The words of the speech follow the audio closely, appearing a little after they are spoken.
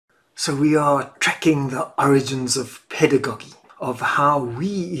So we are tracking the origins of pedagogy, of how we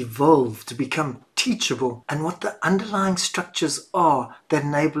evolved to become teachable and what the underlying structures are that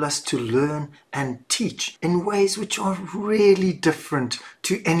enable us to learn and teach in ways which are really different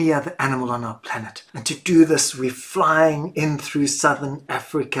to any other animal on our planet. And to do this, we're flying in through southern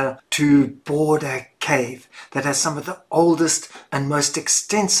Africa to Border Cave that has some of the oldest and most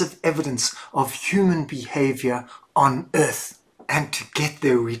extensive evidence of human behavior on Earth. And to get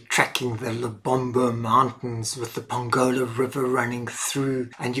there, we're tracking the Lubombo Mountains with the Pongola River running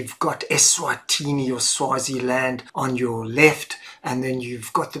through. And you've got Eswatini or Swaziland on your left. And then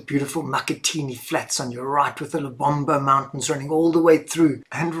you've got the beautiful Makatini Flats on your right with the Lubombo Mountains running all the way through.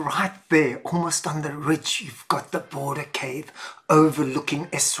 And right there, almost on the ridge, you've got the Border Cave overlooking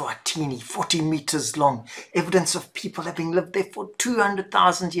Eswatini, 40 meters long. Evidence of people having lived there for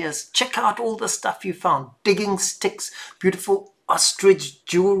 200,000 years. Check out all the stuff you found. Digging sticks, beautiful ostrich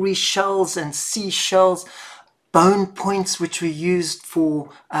jewelry shells and seashells, bone points which were used for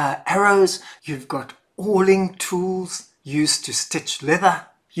arrows. You've got awling tools used to stitch leather.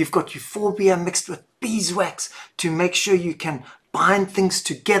 You've got euphorbia mixed with beeswax to make sure you can bind things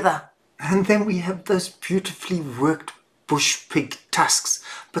together. And then we have those beautifully worked bush pig tusks.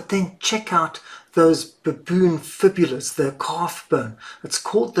 But then check out those baboon fibulas, the calf bone. It's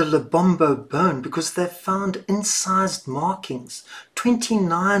called the Lubombo bone because they've found incised markings,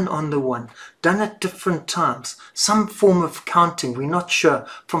 29 on the one, done at different times, some form of counting, we're not sure,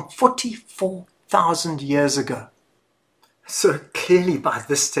 from 44,000 years ago. So clearly by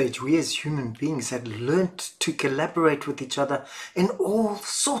this stage, we as human beings had learnt to collaborate with each other in all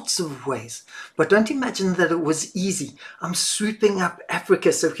sorts of ways. But don't imagine that it was easy. I'm swooping up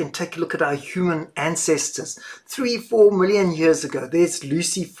Africa so we can take a look at our human ancestors. 3-4 million years ago, there's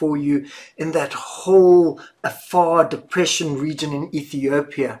Lucy for you in that whole Afar Depression region in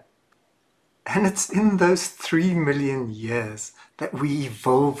Ethiopia. And it's in those 3 million years that we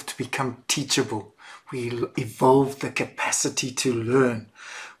evolved to become teachable. We evolved the capacity to learn.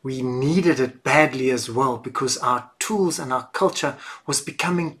 We needed it badly as well because our tools and our culture was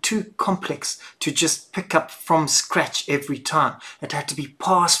becoming too complex to just pick up from scratch every time. It had to be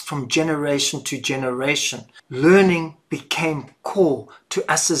passed from generation to generation. Learning became core to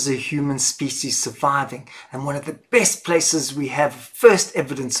us as a human species surviving. And one of the best places we have first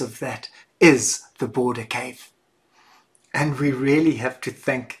evidence of that is the Border Cave. And we really have to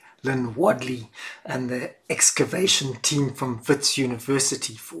thank Lynn Wadley and the excavation team from Wits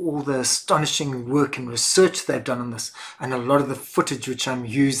University for all the astonishing work and research they've done on this, and a lot of the footage which I'm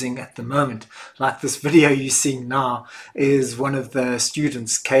using at the moment. Like this video you see now is one of the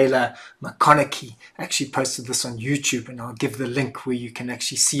students, Kayla McConaughey, actually posted this on YouTube, and I'll give the link where you can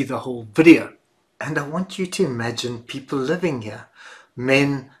actually see the whole video. And I want you to imagine people living here.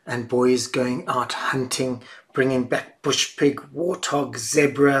 Men and boys going out hunting, bringing back bush pig, warthog,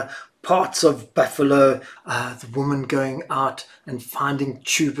 zebra, parts of buffalo, the woman going out and finding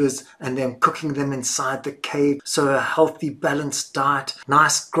tubers and then cooking them inside the cave. So a healthy, balanced diet,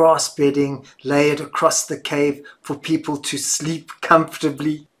 nice grass bedding laid across the cave for people to sleep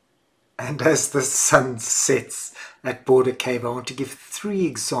comfortably. And as the sun sets at Border Cave, I want to give 3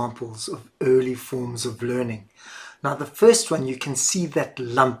 examples of early forms of learning. Now the first one, you can see that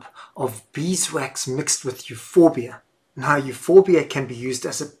lump of beeswax mixed with euphorbia. Now euphorbia can be used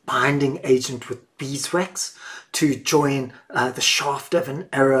as a binding agent with beeswax to join the shaft of an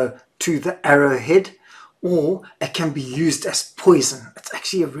arrow to the arrowhead, or it can be used as poison. It's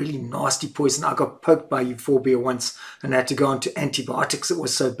actually a really nasty poison. I got poked by euphorbia once and had to go on to antibiotics. It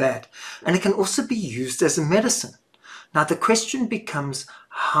was so bad. And it can also be used as a medicine. Now the question becomes,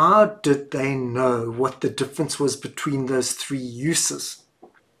 how did they know what the difference was between those 3 uses?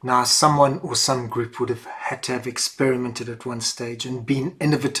 Now someone or some group would have had to have experimented at one stage and been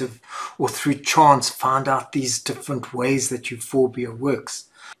innovative, or through chance found out these different ways that euphorbia works.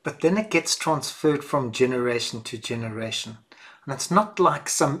 But then it gets transferred from generation to generation. And it's not like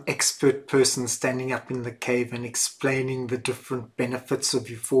some expert person standing up in the cave and explaining the different benefits of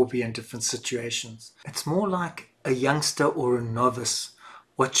euphorbia in different situations. It's more like a youngster or a novice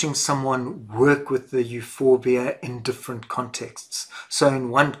watching someone work with the euphorbia in different contexts. So in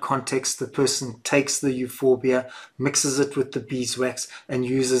one context, the person takes the euphorbia, mixes it with the beeswax, and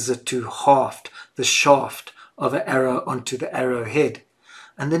uses it to haft the shaft of an arrow onto the arrowhead.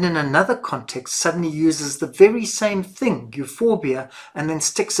 And then in another context, suddenly uses the very same thing, euphorbia, and then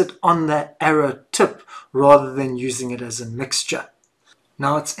sticks it on the arrow tip rather than using it as a mixture.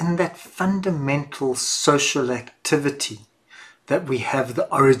 Now it's in that fundamental social activity that we have the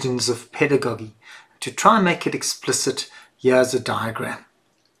origins of pedagogy. To try and make it explicit, here's a diagram.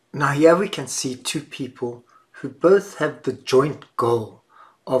 Now here we can see two people who both have the joint goal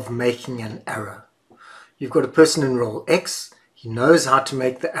of making an arrow. You've got a person in role X, he knows how to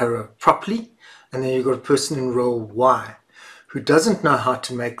make the arrow properly, and then you've got a person in role Y who doesn't know how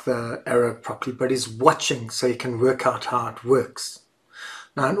to make the arrow properly but is watching so he can work out how it works.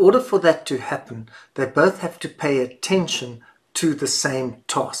 Now in order for that to happen, they both have to pay attention to the same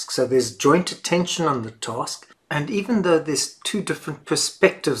task. So there's joint attention on the task, and even though there's two different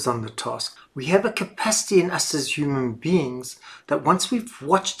perspectives on the task, we have a capacity in us as human beings that once we've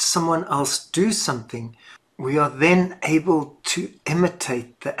watched someone else do something, we are then able to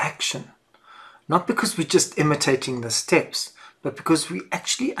imitate the action. Not because we're just imitating the steps, but because we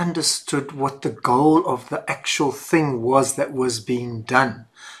actually understood what the goal of the actual thing was that was being done.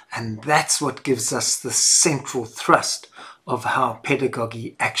 And that's what gives us the central thrust of how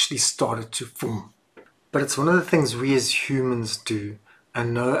pedagogy actually started to form. But it's one of the things we as humans do,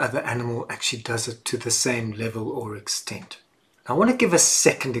 and no other animal actually does it to the same level or extent. I want to give a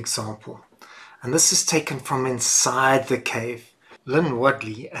second example, and this is taken from inside the cave. Lynn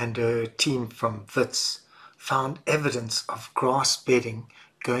Wadley and her team from WITS found evidence of grass bedding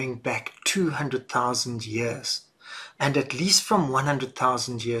going back 200,000 years. And at least from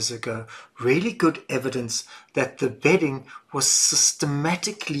 100,000 years ago, really good evidence that the bedding was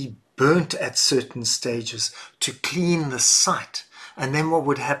systematically burnt at certain stages to clean the site. And then what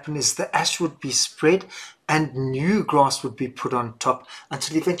would happen is the ash would be spread and new grass would be put on top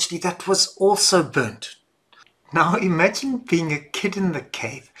until eventually that was also burnt. Now imagine being a kid in the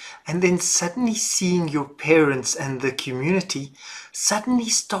cave and then suddenly seeing your parents and the community suddenly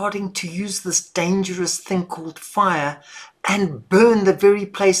starting to use this dangerous thing called fire and burn the very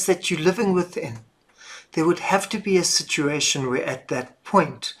place that you're living within. There would have to be a situation where at that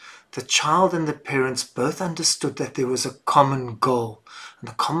point the child and the parents both understood that there was a common goal, and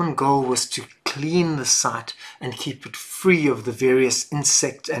the common goal was to clean the site and keep it free of the various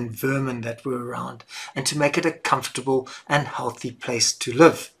insects and vermin that were around, and to make it a comfortable and healthy place to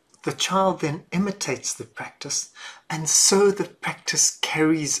live. The child then imitates the practice, and so the practice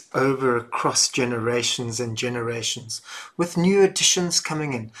carries over across generations and generations, with new additions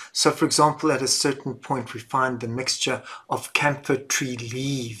coming in. So for example, at a certain point we find the mixture of camphor tree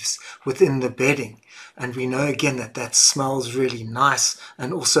leaves within the bedding, and we know again that that smells really nice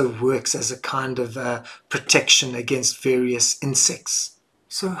and also works as a kind of protection against various insects.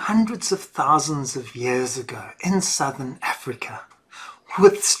 So hundreds of thousands of years ago in southern Africa,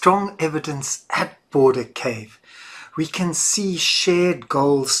 with strong evidence at Border Cave, we can see shared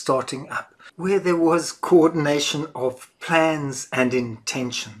goals starting up, where there was coordination of plans and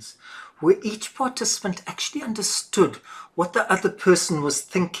intentions, where each participant actually understood what the other person was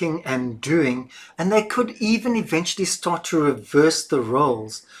thinking and doing, and they could even eventually start to reverse the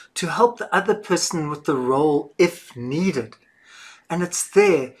roles to help the other person with the role if needed. And it's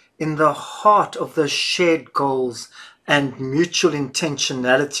there in the heart of those shared goals and mutual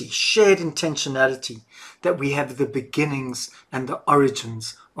intentionality, shared intentionality, that we have the beginnings and the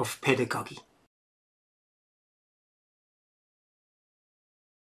origins of pedagogy.